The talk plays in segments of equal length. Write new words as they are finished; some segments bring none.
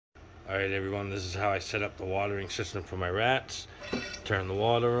Alright everyone, this is how I set up the watering system for my rats. Turn the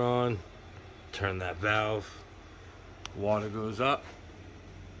water on, turn that valve, water goes up,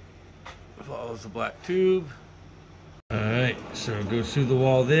 follows the black tube. Alright, so it goes through the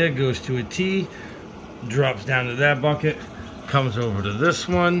wall there, goes to a T, drops down to that bucket, comes over to this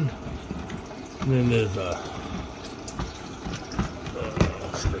one, and then there's a,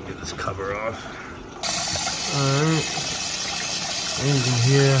 let's go get this cover off. Alright. And you can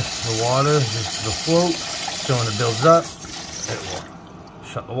hear the water, this is the float. So when it builds up, it will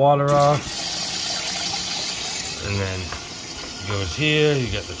shut the water off. And then it goes here,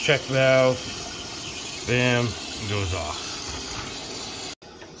 you got the check valve. Bam, it goes off.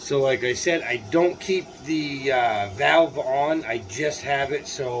 So like I said, I don't keep the valve on. I just have it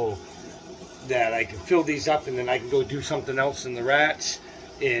so that I can fill these up and then I can go do something else in the rats.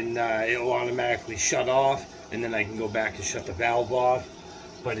 And it'll automatically shut off. And then I can go back and shut the valve off.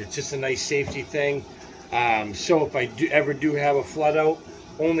 But it's just a nice safety thing. So if I ever do have a flood out,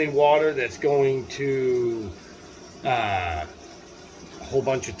 only water that's going to a whole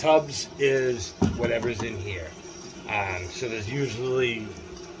bunch of tubs is whatever's in here. So there's usually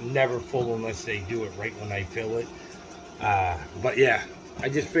never full unless they do it right when I fill it. But yeah, I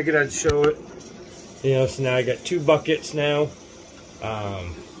just figured I'd show it. You know, so now I got 2 buckets now.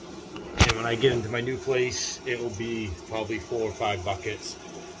 And when I get into my new place, it will be probably 4 or 5 buckets.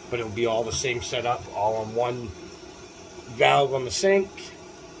 But it'll be all the same setup, all on one valve on the sink.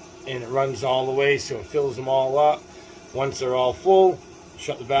 And it runs all the way, so it fills them all up. Once they're all full,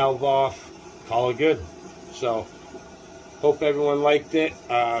 shut the valve off, call it good. So, hope everyone liked it.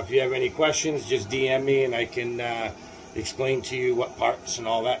 If you have any questions, just DM me and I can explain to you what parts and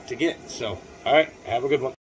all that to get. So, alright, have a good one.